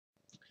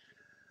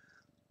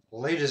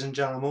Ladies and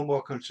gentlemen,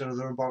 welcome to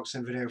another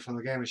unboxing video from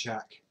the Gamer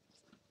Shack.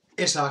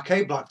 It's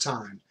Arcade Block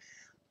time.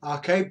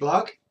 Arcade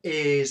Block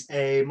is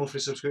a monthly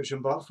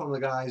subscription box from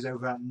the guys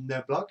over at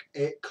Nerdblock.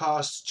 It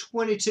costs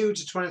 £22 to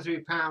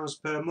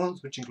 £23 per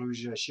month, which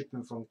includes your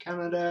shipping from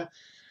Canada.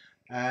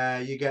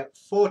 You get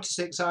 4 to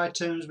 6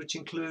 items, which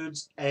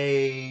includes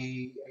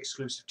a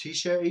exclusive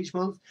t-shirt each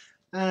month,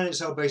 and it's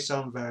all based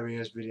on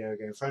various video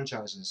game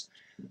franchises.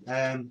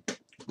 I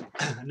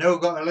know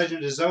we've got a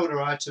Legend of Zelda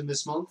item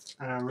this month,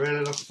 and I'm really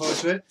looking forward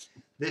to it.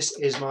 This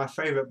is my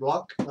favourite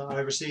block that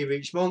I receive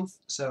each month,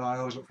 so I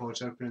always look forward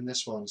to opening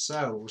this one.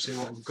 So we'll see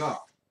what we've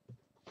got.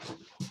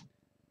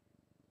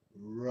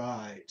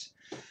 Right.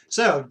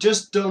 So I've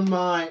just done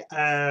my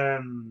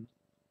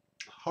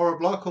horror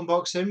block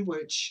unboxing,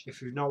 which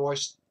if you've not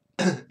watched,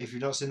 if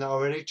you've not seen that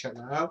already, check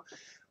that out.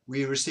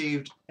 We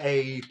received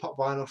a pop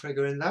vinyl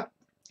figure in that.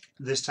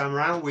 This time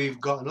around we've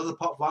got another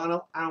pop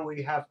vinyl, and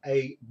we have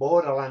a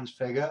Borderlands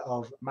figure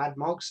of Mad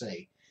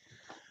Moxie.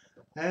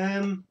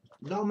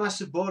 Not a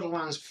massive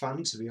Borderlands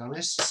fan, to be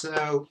honest,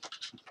 so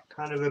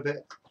kind of a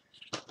bit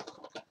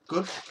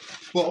good,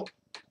 but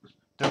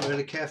don't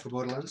really care for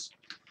Borderlands.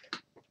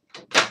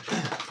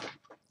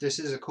 This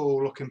is a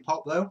cool looking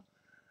pop though.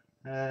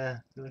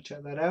 Gonna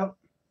check that out.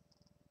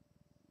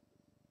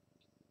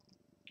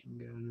 I'm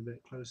getting a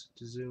bit closer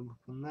to zoom up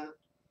on that.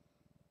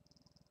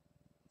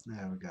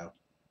 There we go.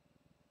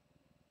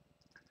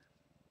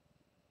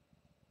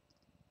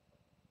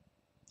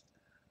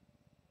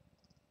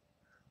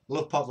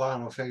 Love pop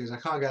vinyl figures. I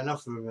can't get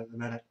enough of them at the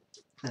minute.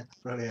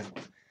 Brilliant.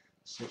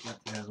 Stick that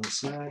there on the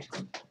side.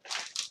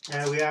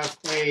 We have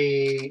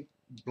a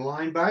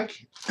blind bag.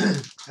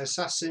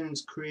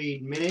 Assassin's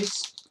Creed Minis.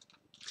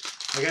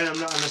 Again,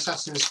 I'm not an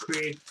Assassin's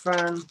Creed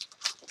fan,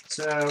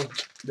 so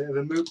a bit of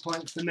a moot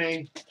point for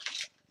me.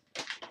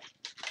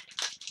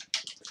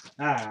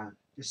 A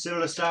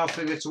similar style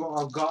figure to what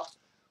I've got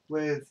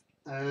with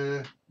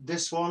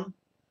this one.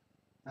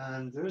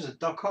 And there is a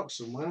Doc Ock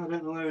somewhere. I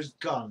don't know where he's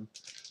gone.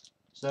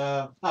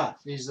 So,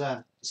 he's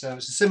there. So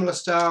it's a similar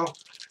style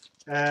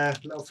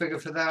little figure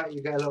for that.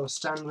 You get a little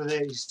stand with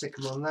it, you stick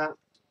them on that.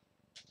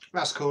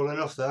 That's cool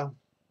enough though.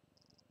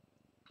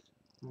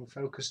 We'll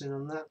focus in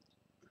on that.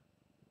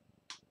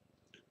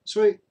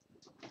 Sweet.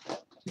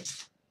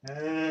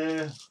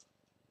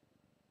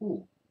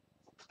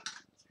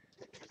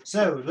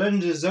 So,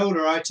 Legend of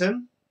Zelda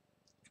item.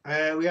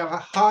 We have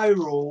a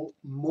Hyrule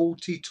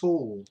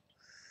multi-tool.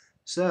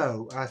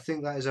 So, I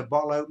think that is a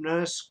bottle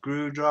opener,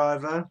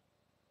 screwdriver.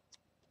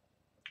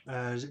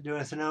 Does it do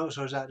anything else,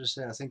 or is that just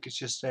it? I think it's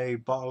just a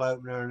bottle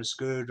opener and a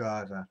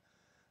screwdriver.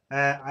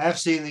 I have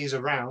seen these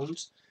around,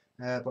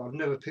 but I've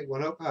never picked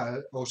one up.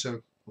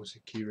 Also, what's a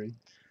keyring?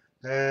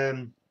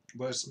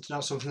 But it's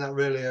not something that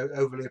really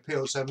overly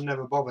appeals, so I've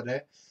never bothered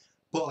it.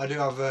 But I do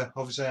have,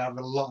 obviously, I have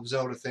a lot of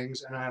Zelda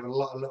things, and I have a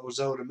lot of little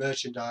Zelda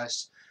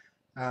merchandise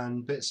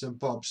and bits and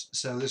bobs.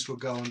 So this will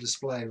go on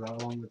display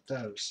right along with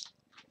those.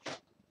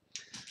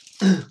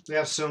 We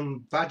have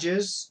some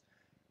badges.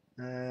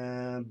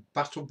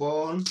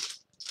 Battleborn,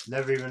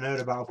 never even heard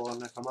of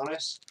Battleborn if I'm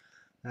honest.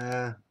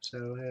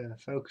 So yeah,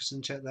 focus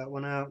and check that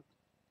one out.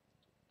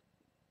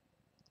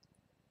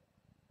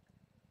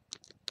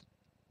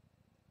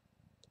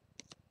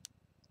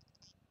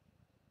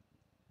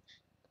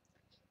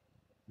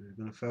 We're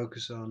going to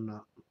focus on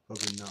that,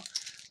 probably not.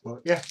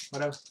 But yeah,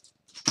 whatever.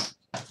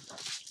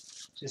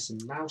 Just some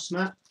mouse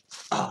mat.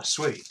 Oh,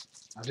 sweet.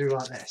 I do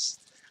like this.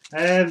 We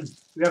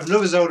have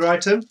another Zelda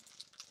item.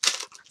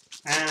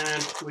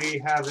 And we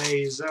have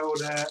a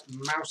Zelda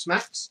mouse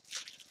mat.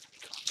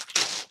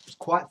 It's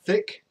quite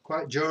thick,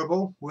 quite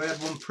durable. We had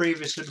one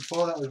previously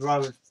before that was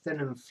rather thin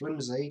and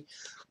flimsy,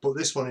 but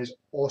this one is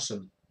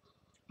awesome.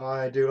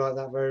 I do like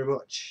that very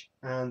much,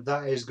 and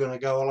that is going to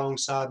go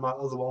alongside my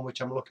other one, which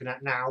I'm looking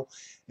at now.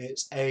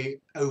 It's a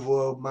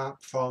overworld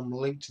map from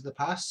Link to the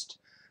Past.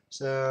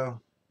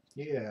 So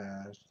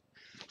yeah,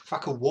 if I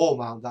could wall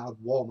mount that, I'd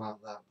wall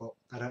mount that, but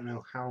I don't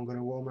know how I'm going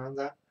to wall mount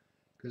that,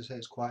 because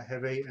it's quite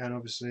heavy and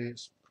obviously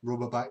it's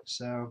rubber backed,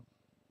 so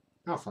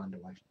I'll find a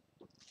way.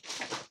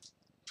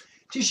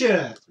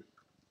 T-shirt.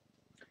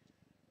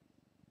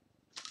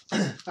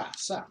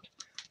 Sound.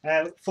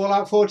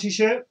 Fallout 4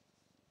 t-shirt.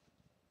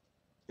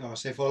 Oh, I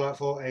say Fallout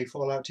 4, a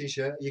Fallout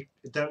t-shirt. I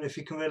don't know if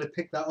you can really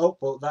pick that up,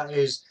 but that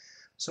is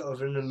sort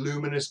of an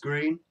luminous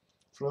green,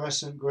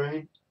 fluorescent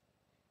green.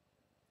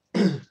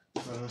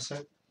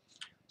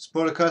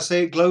 Spoiler card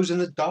say it glows in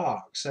the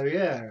dark, so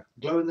yeah,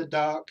 glow in the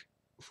dark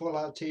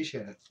Fallout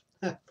t-shirt.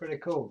 Pretty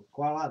cool,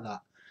 quite like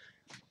that.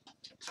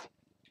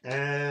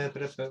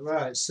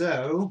 Right,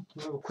 so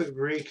we'll have a quick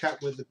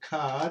recap with the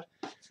card.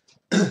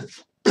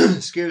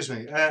 Excuse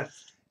me.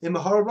 In my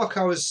horror block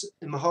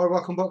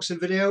unboxing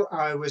video,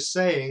 I was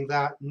saying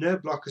that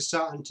Nerdblock is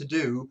starting to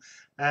do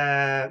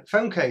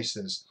phone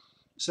cases.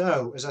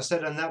 So as I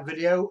said in that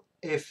video,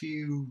 if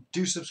you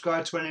do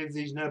subscribe to any of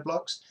these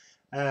Nerdblocks,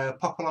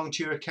 pop along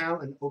to your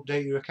account and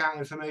update your account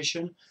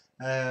information.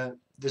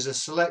 There's a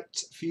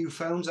select few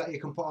phones that you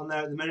can put on there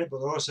at the minute, but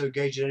they're also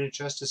gauging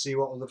interest to see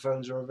what other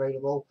phones are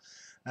available.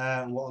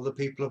 and what other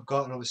people have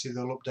got, and obviously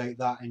they'll update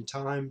that in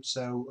time,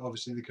 so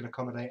obviously they can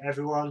accommodate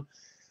everyone.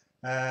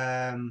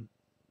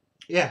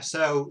 Yeah,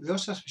 so they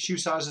also have shoe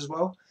size as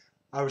well.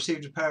 I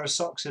received a pair of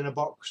socks in a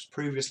box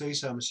previously,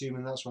 so I'm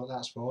assuming that's what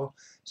that's for.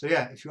 So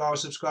yeah, if you are a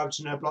subscriber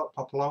to Nerdblock,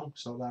 pop along,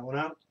 sort that one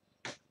out.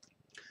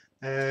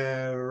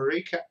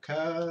 Recap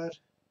card.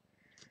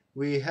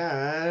 We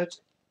had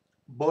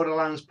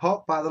Borderlands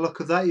Pop. By the look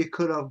of that, you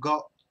could have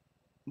got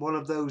one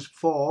of those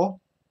 4.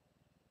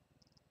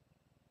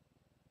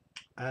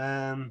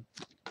 I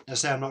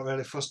say I'm not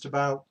really fussed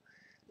about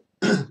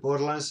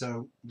Borderlands,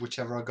 so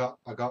whichever I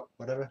got,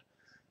 whatever.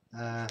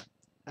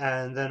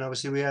 And then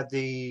obviously we had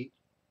the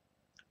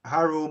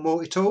Hyrule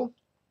Multi-Tool,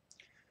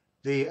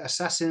 the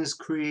Assassin's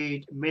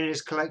Creed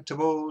Minis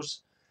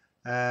Collectibles,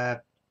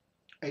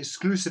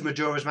 exclusive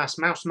Majora's Mask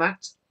mouse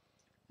mat,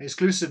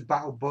 exclusive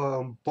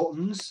Battleborn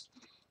buttons,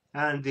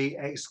 and the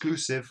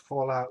exclusive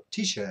Fallout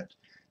t-shirt.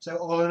 So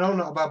all in all,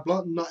 not a bad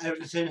block. Not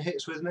everything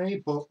hits with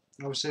me, but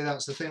obviously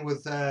that's the thing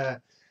with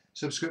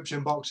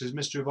subscription boxes,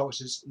 mystery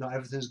boxes, not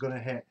everything's going to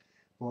hit.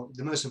 But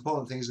the most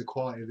important thing is the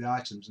quality of the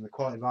items, and the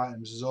quality of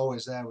items is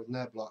always there with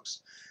Nerdblocks.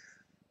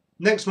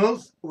 Next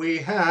month we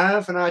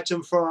have an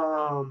item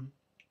from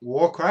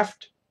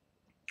Warcraft.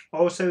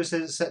 Also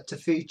says it's set to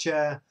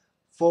feature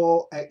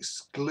 4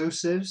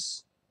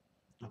 exclusives.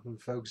 I'm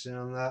focusing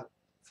on that.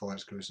 4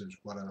 exclusives,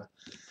 whatever.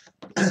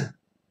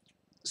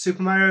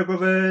 Super Mario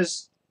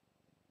Brothers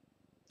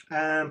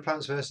and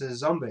Plants vs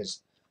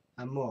Zombies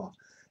and more.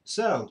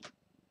 So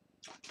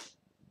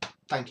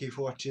thank you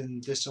for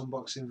watching this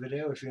unboxing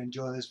video. If you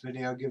enjoy this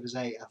video, give us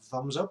a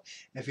thumbs up.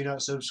 If you're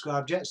not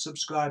subscribed yet,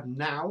 subscribe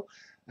now.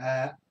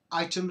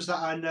 Items that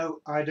I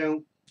know I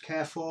don't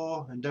care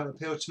for and don't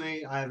appeal to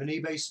me, I have an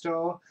eBay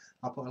store.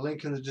 I'll put a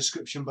link in the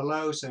description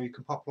below so you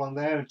can pop along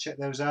there and check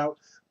those out.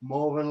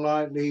 More than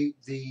likely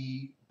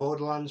the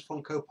Borderlands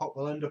Funko Pop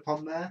will end up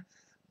on there.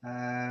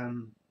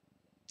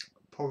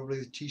 Probably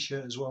the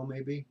t-shirt as well,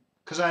 maybe,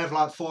 because I have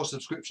like 4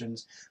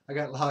 subscriptions. I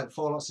get like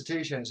 4 lots of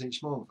t-shirts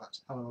each month.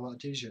 That's a hell of a lot of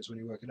t-shirts when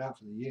you work it out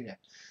for the year.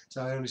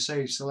 So I only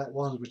save select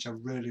ones which I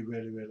really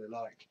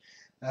like.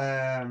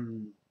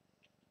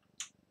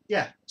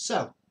 Yeah,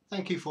 so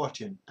thank you for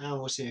watching, and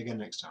we'll see you again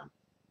next time.